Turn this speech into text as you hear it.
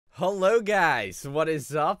Hello guys, what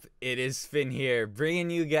is up? It is Finn here,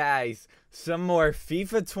 bringing you guys some more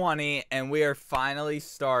FIFA 20, and we are finally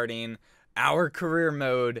starting our career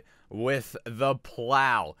mode with the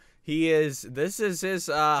Plow. This is his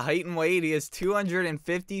height and weight. He is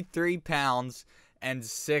 253 pounds and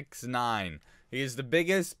 6'9". He is the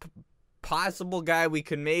biggest possible guy we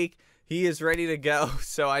could make. He is ready to go,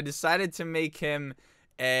 so I decided to make him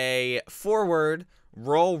a forward,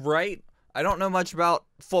 roll right. I don't know much about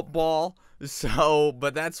football,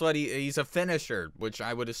 but that's what he's a finisher, which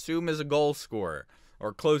I would assume is a goal scorer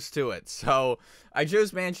or close to it. So I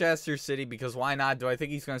chose Manchester City because why not? Do I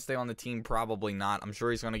think he's going to stay on the team? Probably not. I'm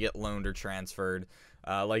sure he's going to get loaned or transferred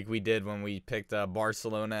like we did when we picked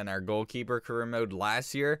Barcelona in our goalkeeper career mode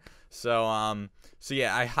last year. So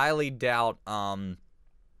yeah, I highly doubt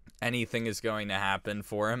anything is going to happen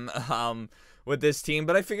for him with this team,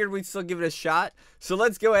 but I figured we'd still give it a shot. So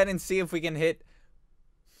let's go ahead and see if we can hit,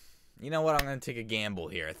 you know what, I'm going to take a gamble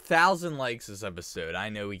here. 1,000 likes this episode. I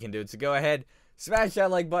know we can do it, so go ahead, smash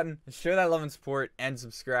that like button, show that love and support, and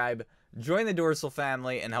subscribe. Join the Dorsal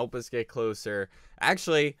family and help us get closer.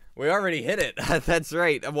 Actually, we already hit it. That's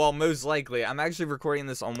right. Well, most likely. I'm actually recording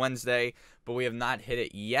this on Wednesday, but we have not hit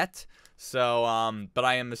it yet. So, but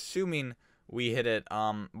I am assuming we hit it.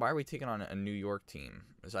 Why are we taking on a New York team?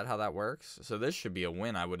 Is that how that works? So this should be a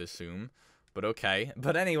win, I would assume. But okay.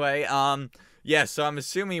 But anyway, yeah, so I'm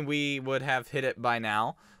assuming we would have hit it by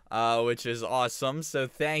now, which is awesome. So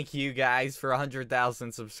thank you guys for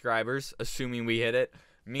 100,000 subscribers, assuming we hit it.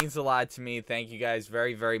 Means a lot to me. Thank you guys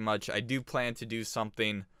very, very much. I do plan to do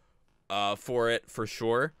something for it for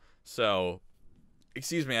sure. So,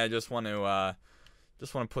 excuse me, I just want to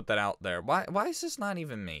put that out there. Why is this not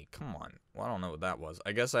even me? Come on. Well, I don't know what that was.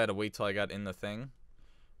 I guess I had to wait till I got in the thing.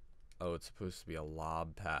 Oh, it's supposed to be a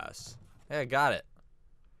lob pass. Hey, I got it.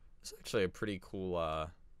 It's actually a pretty cool, that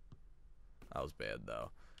was bad, though.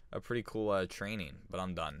 A pretty cool, training, but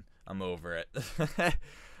I'm done. I'm over it.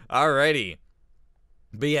 Alrighty.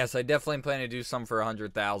 But yes, I definitely plan to do some for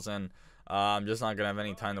 100,000. I'm just not going to have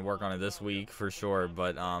any time to work on it this week, for sure.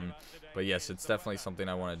 But yes, it's definitely something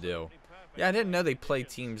I want to do. Yeah, I didn't know they play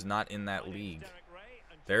teams not in that league.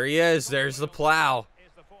 There he is. There's the Plow.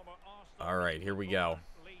 Alright, here we go.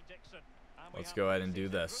 Let's go ahead and do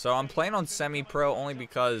this. So I'm playing on semi-pro only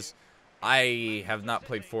because I have not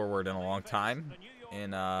played forward in a long time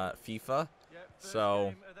in FIFA.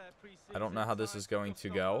 So I don't know how this is going to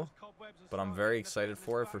go, but I'm very excited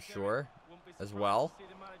for it for sure as well.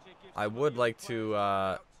 I would like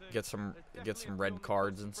to get some red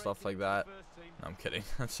cards and stuff like that. No, I'm kidding.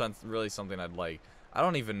 That's not really something I'd like. I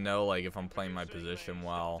don't even know like if I'm playing my position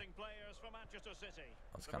well.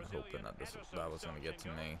 I was kind of hoping that that was going to get to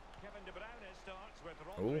me.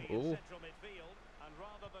 Ooh.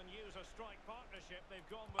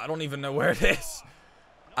 I don't even know where it is.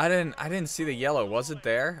 I didn't see the yellow. Was it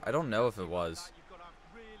there? I don't know if it was.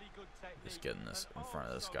 Just getting this in front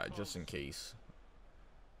of this guy just in case.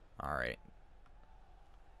 All right.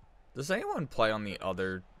 Does anyone play on the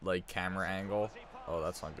other like camera angle? Oh,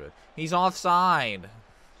 that's not good. He's offside.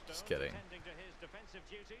 Just kidding.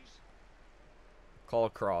 Call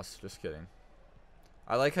across. Just kidding.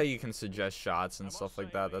 I like how you can suggest shots and stuff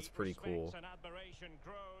like that. That's pretty cool.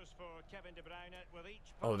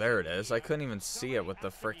 Oh, there it is. I couldn't even see it with the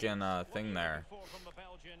frickin' thing there.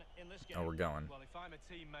 Oh, we're going.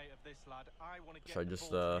 Should I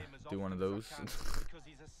just do one of those?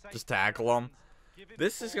 Just tackle him?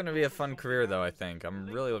 This is going to be a fun career, though, I think. I'm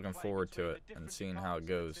really looking forward to it and seeing how it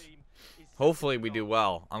goes. Hopefully we do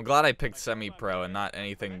well. I'm glad I picked semi-pro and not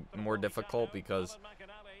anything more difficult because...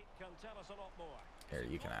 Here,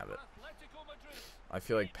 you can have it. I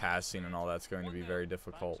feel like passing and all that's going to be very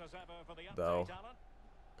difficult, though,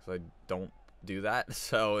 because I don't do that.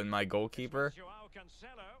 So in my goalkeeper,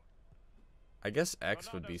 I guess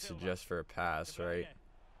X would be suggest for a pass, right?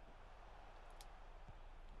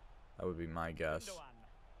 That would be my guess.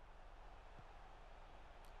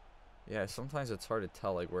 Yeah, sometimes it's hard to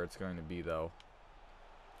tell like where it's going to be, though.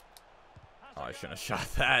 Oh, I shouldn't have shot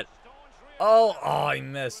that. Oh, I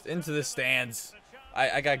missed. Into the stands.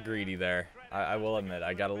 I got greedy there. I will admit,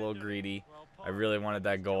 I got a little greedy. I really wanted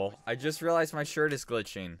that goal. I just realized my shirt is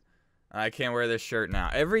glitching. I can't wear this shirt now.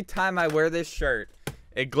 Every time I wear this shirt,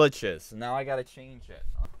 it glitches. Now I gotta change it.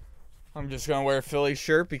 I'm just gonna wear a Philly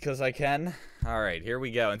shirt because I can. Alright, here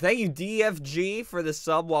we go. And thank you, DFG, for the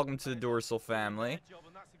sub. Welcome to the Dorsal family.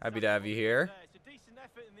 Happy to have you here.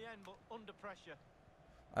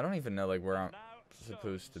 I don't even know like where I'm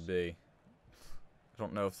supposed to be. I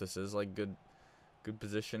don't know if this is like good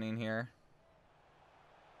positioning here.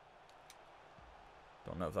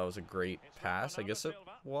 Don't know if that was a great pass. I guess it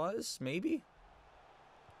was, maybe.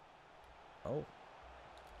 Oh.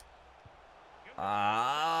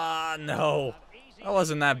 Ah, no. That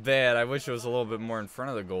wasn't that bad. I wish it was a little bit more in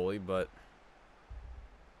front of the goalie, but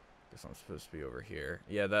I guess I'm supposed to be over here.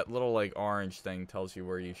 Yeah, that little, like, orange thing tells you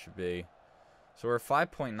where you should be. So we're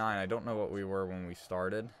 5.9. I don't know what we were when we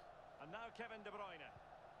started. And now Kevin De Bruyne.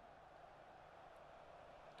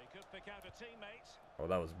 He could pick out a teammate. Oh,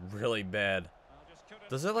 that was really bad.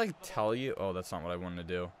 Does it, like, tell you? Oh, that's not what I wanted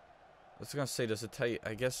to do. I was going to say, does it tell you?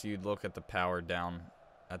 I guess you'd look at the power down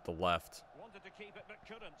at the left. Wanted to keep it, but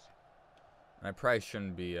couldn't. And I probably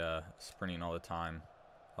shouldn't be sprinting all the time.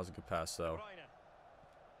 That was a good pass, though.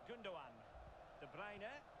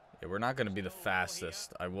 Yeah, we're not going to be the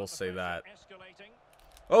fastest. I will say that.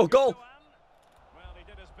 Oh, goal!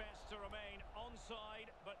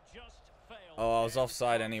 Oh, I was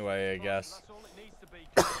offside anyway, I guess.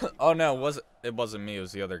 Oh, no, it wasn't me. It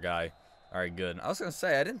was the other guy. All right, good. I was going to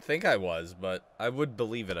say, I didn't think I was, but I would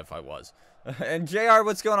believe it if I was. And JR,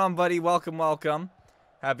 what's going on, buddy? Welcome, welcome.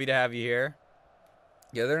 Happy to have you here.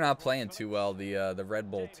 Yeah, they're not playing too well, the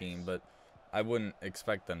Red Bull team, but I wouldn't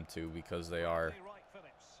expect them to because they are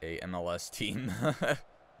a MLS team.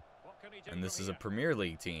 And this is a Premier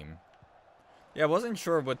League team. Yeah, I wasn't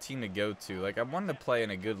sure what team to go to. Like, I wanted to play in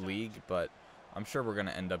a good league, but I'm sure we're going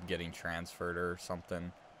to end up getting transferred or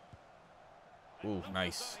something. Ooh,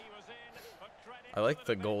 nice. I like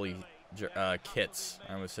the goalie kits.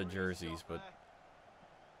 I almost said jerseys, but...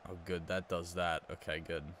 Oh, good. That does that. Okay,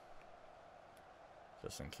 good.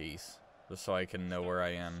 Just in case. Just so I can know where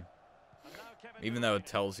I am. Even though it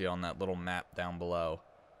tells you on that little map down below.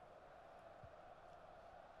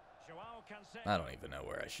 I don't even know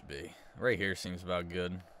where I should be. Right here seems about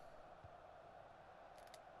good.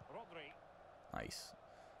 Nice.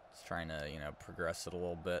 Just trying to, you know, progress it a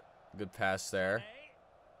little bit. Good pass there.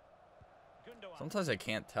 Sometimes I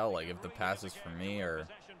can't tell, like, if the pass is for me or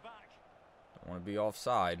don't want to be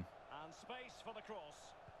offside.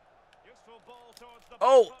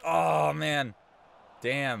 Oh, man.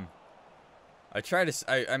 Damn.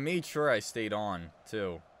 I made sure I stayed on,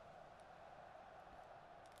 too.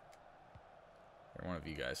 Here, one of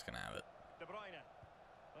you guys can have it.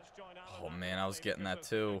 Oh, man, I was getting that,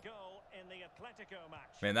 too.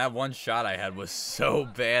 Man, that one shot I had was so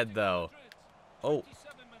bad, though. Oh.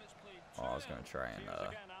 Oh, I was going to try and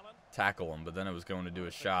tackle him, but then it was going to do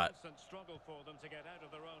a shot.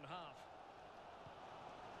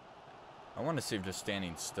 I wanted to see if just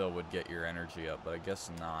standing still would get your energy up, but I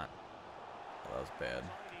guess not. Oh, that was bad.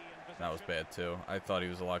 That was bad, too. I thought he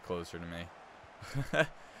was a lot closer to me.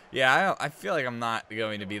 Yeah, I feel like I'm not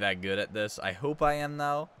going to be that good at this. I hope I am,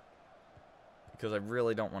 though. Because I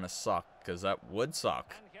really don't want to suck, because that would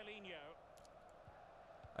suck.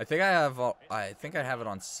 I think I have it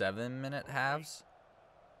on 7-minute halves.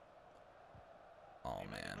 Oh,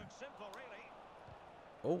 man.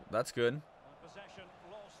 Oh, that's good.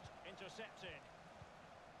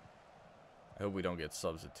 I hope we don't get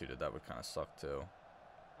substituted. That would kind of suck, too.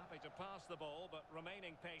 Happy to pass the ball, but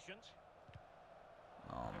remaining patient.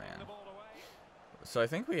 Oh, man. So I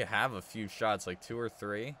think we have a few shots, like 2 or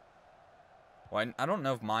 3. Well, I don't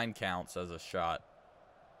know if mine counts as a shot.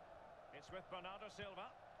 It's with Bernardo Silva.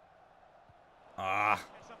 Ah,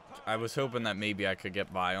 I was hoping that maybe I could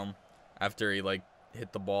get by him. After he, like,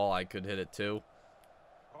 hit the ball, I could hit it, too.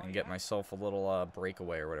 And get myself a little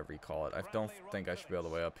breakaway or whatever you call it. I don't think I should be all the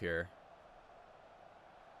way up here.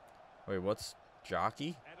 Wait, what's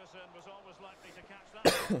jockey?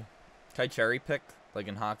 Can I cherry pick, like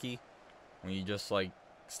in hockey? When you just, like,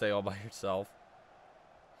 stay all by yourself?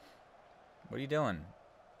 What are you doing?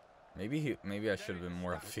 Maybe I should have been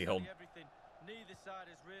more upfield.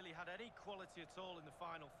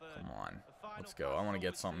 Come on. Let's go. I want to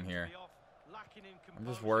get something here. I'm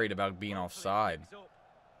just worried about being offside.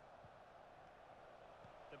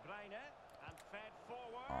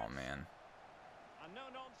 Oh, man.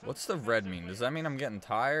 What's the red mean? Does that mean I'm getting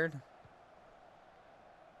tired?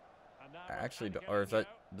 Actually, or if that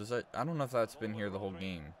does that? I don't know if that's been here the whole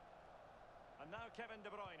game.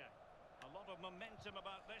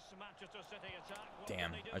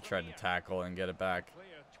 Damn! I tried to tackle and get it back.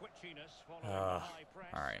 All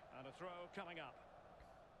right.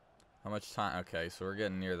 How much time? Okay, so we're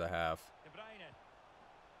getting near the half.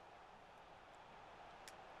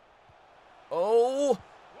 Oh,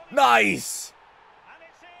 nice!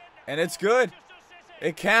 And it's good.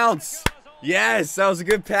 It counts. Yes, that was a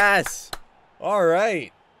good pass. All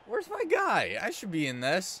right. Where's my guy? I should be in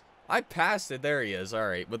this. I passed it. There he is. All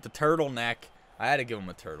right. With the turtleneck. I had to give him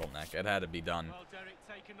a turtleneck. It had to be done.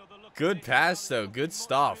 Good pass, though. Good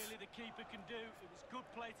stuff.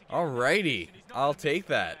 Alrighty, I'll take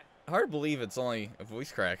that. Hard to believe it's only a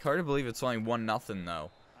voice crack. Hard to believe it's only 1-0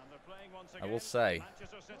 though. I will say.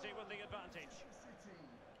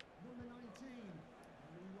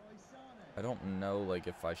 I don't know like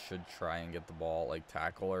if I should try and get the ball like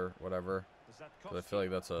tackle or whatever. Because I feel like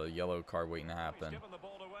that's a yellow card waiting to happen.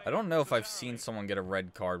 I don't know if I've seen someone get a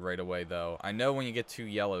red card right away though. I know when you get 2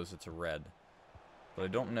 yellows it's a red. But I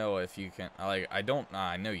don't know if you can, like, I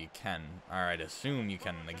know you can. Alright, assume you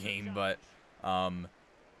can in the game, but, what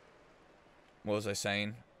was I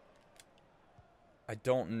saying? I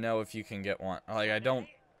don't know if you can get one. Like, I don't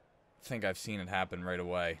think I've seen it happen right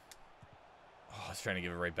away. Oh, I was trying to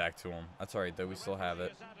give it right back to him. That's alright, though. We still have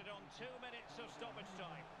it.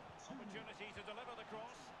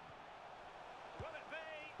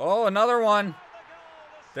 Oh, another one.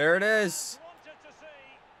 There it is.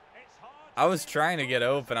 I was trying to get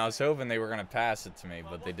open. I was hoping they were going to pass it to me,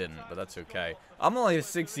 but they didn't. But that's okay. I'm only a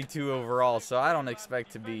 62 overall, so I don't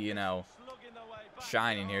expect to be, you know,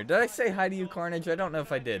 shining here. Did I say hi to you, Carnage? I don't know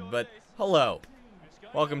if I did, but hello.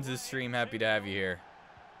 Welcome to the stream. Happy to have you here.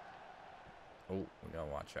 Oh, we got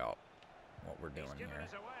to watch out what we're doing here.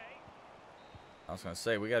 I was going to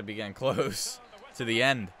say, we got to be getting close to the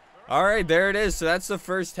end. All right, there it is. So that's the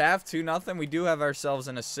first half, 2-0. We do have ourselves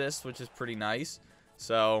an assist, which is pretty nice.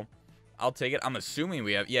 So I'll take it. I'm assuming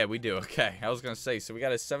we have. Yeah, we do. Okay. I was going to say, so we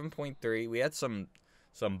got a 7.3. We had some,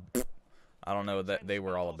 I don't know what that they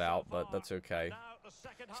were all about, but that's okay.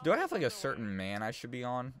 So do I have like a certain man I should be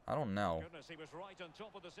on? I don't know. Here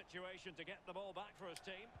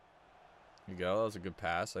you go. That was a good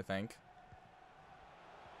pass, I think.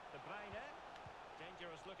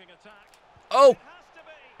 Oh!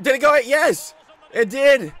 Did it go? Yes! It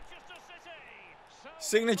did!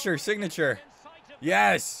 Signature.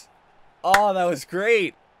 Yes! Oh, that was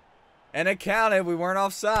great. And it counted. We weren't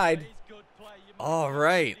offside. All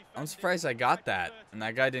right. I'm surprised I got that. And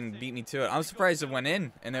that guy didn't beat me to it. I'm surprised it went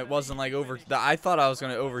in. And it wasn't like over. I thought I was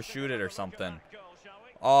going to overshoot it or something.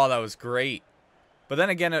 Oh, that was great. But then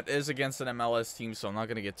again, it is against an MLS team, so I'm not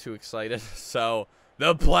going to get too excited. So,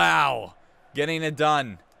 the Plow. Getting it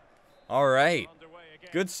done. All right.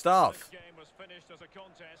 Good stuff.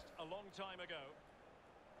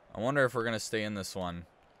 I wonder if we're going to stay in this one.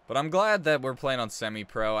 But I'm glad that we're playing on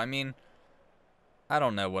semi-pro. I mean, I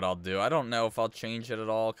don't know what I'll do. I don't know if I'll change it at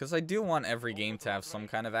all. Because I do want every game to have some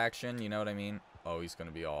kind of action. You know what I mean? Oh, he's going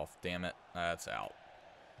to be off. Damn it. That's out.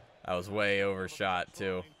 That was way overshot,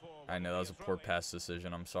 too. I know that was a poor pass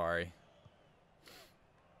decision. I'm sorry.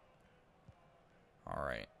 All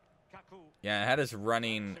right. Yeah, it had his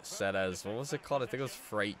running set as, what was it called? I think it was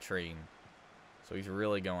Freight Train. So he's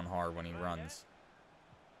really going hard when he runs.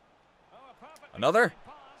 Another?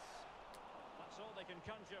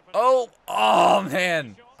 Oh,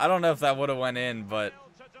 man. I don't know if that would have went in, but.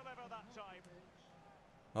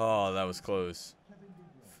 Oh, that was close.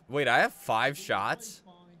 Wait, I have 5 shots?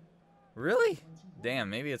 Really? Damn,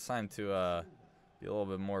 maybe it's time to be a little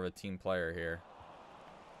bit more of a team player here.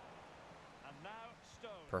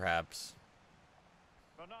 Perhaps.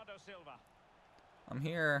 I'm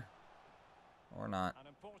here. Or not.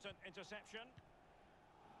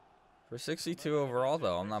 For 62 overall,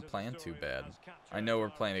 though, I'm not playing too bad. I know we're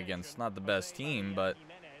playing against not the best team, but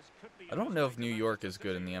I don't know if New York is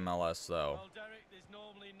good in the MLS, though.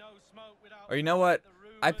 Or you know what?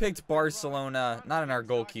 I picked Barcelona, not in our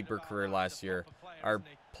goalkeeper career last year. Our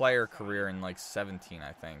player career in, like, 17,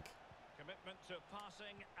 I think.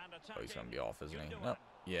 Oh, he's going to be off, isn't he? Nope.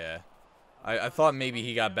 Yeah. I thought maybe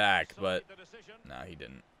he got back, but no, he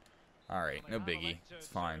didn't. All right, no biggie. It's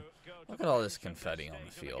fine. Look at all this confetti on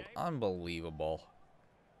the field. Unbelievable.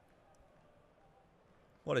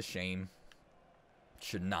 What a shame.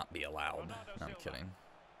 Should not be allowed. No, I'm kidding.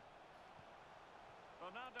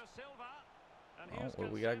 Oh, what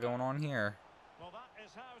do we got going on here?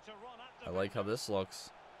 I like how this looks.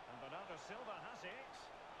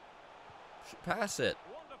 Should pass it.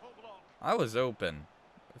 I was open.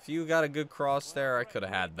 If you got a good cross there, I could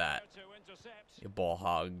have had that. You ball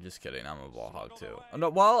hog. Just kidding. I'm a ball hog too. Oh, no,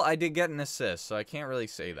 well, I did get an assist, so I can't really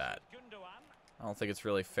say that. I don't think it's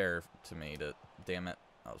really fair to me to... Damn it.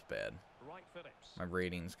 That was bad. My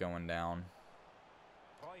rating's going down.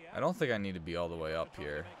 I don't think I need to be all the way up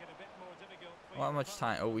here. Well, how much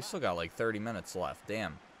time? Oh, we still got like 30 minutes left.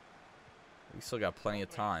 Damn. We still got plenty of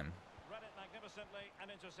time.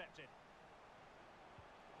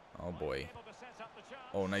 Oh, boy.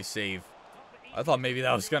 Oh, nice save. I thought maybe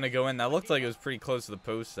that was going to go in. That looked like it was pretty close to the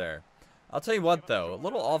post there. I'll tell you what, though. A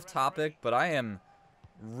little off topic, but I am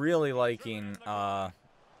really liking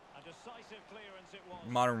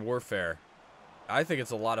Modern Warfare. I think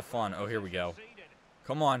it's a lot of fun. Oh, here we go.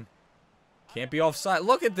 Come on. Can't be offside.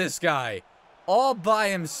 Look at this guy. All by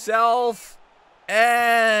himself.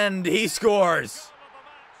 And he scores.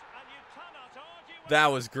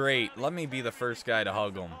 That was great. Let me be the first guy to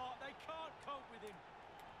hug him.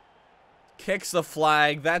 Kicks the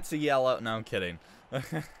flag. That's a yellow. No, I'm kidding.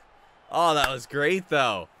 Oh, that was great,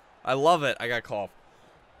 though. I love it. I got cough.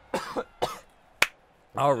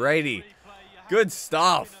 Alrighty. Good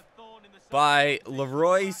stuff by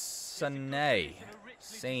Leroy Sané.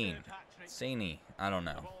 Sané. I don't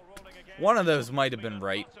know. One of those might have been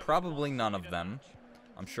right. Probably none of them.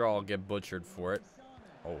 I'm sure I'll get butchered for it.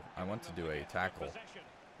 Oh, I want to do a tackle.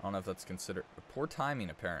 I don't know if that's considered poor timing,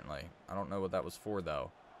 apparently. I don't know what that was for,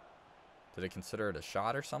 though. Did it consider it a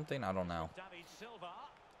shot or something? I don't know.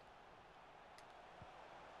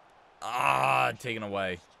 Ah, taken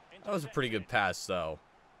away. That was a pretty good pass, though.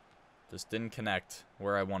 Just didn't connect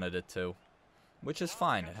where I wanted it to. Which is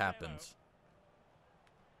fine. It happens.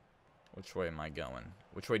 Which way am I going?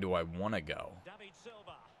 Which way do I want to go?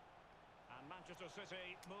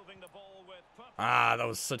 Ah, that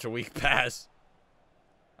was such a weak pass.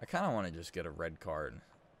 I kind of want to just get a red card.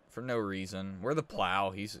 For no reason. We're the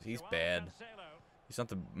Plow. He's bad. He's not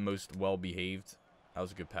the most well-behaved. That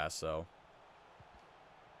was a good pass, though.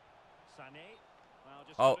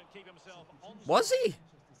 Oh. Was he?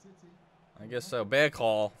 I guess so. Bad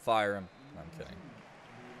call. Fire him. No, I'm kidding.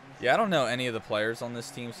 Yeah, I don't know any of the players on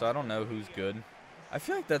this team, so I don't know who's good. I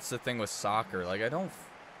feel like that's the thing with soccer. Like, I don't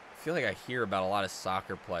feel like I hear about a lot of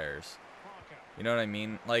soccer players. You know what I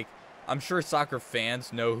mean? Like, I'm sure soccer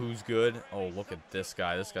fans know who's good. Oh, look at this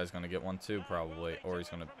guy. This guy's going to get one too, probably. Or he's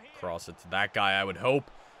going to cross it to that guy, I would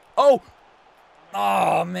hope. Oh!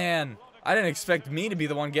 Oh, man. I didn't expect me to be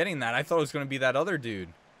the one getting that. I thought it was going to be that other dude.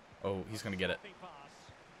 Oh, he's going to get it.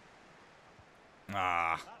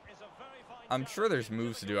 Ah. I'm sure there's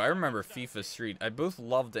moves to do. I remember FIFA Street. I both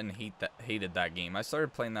loved and hated that game. I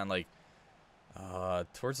started playing that, like,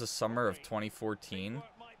 towards the summer of 2014.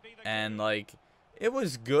 And, like, it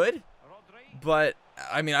was good. But,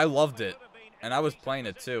 I mean, I loved it. And I was playing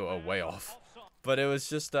it, too. Oh, way off. But it was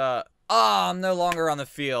just, I'm no longer on the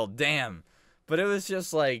field. Damn. But it was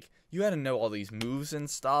just, like, you had to know all these moves and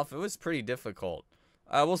stuff. It was pretty difficult.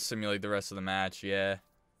 We'll simulate the rest of the match, yeah.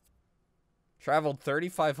 Traveled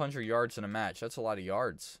 3,500 yards in a match. That's a lot of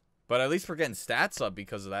yards. But at least we're getting stats up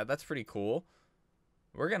because of that. That's pretty cool.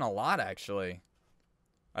 We're getting a lot, actually.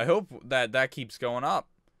 I hope that that keeps going up.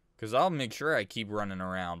 Because I'll make sure I keep running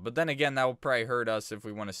around. But then again, that will probably hurt us if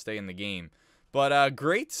we want to stay in the game. But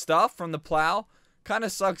great stuff from the Plow. Kind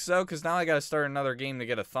of sucks, though, because now I got to start another game to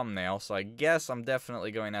get a thumbnail. So I guess I'm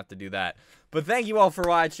definitely going to have to do that. But thank you all for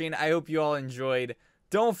watching. I hope you all enjoyed.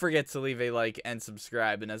 Don't forget to leave a like and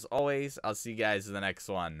subscribe. And as always, I'll see you guys in the next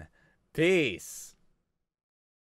one. Peace.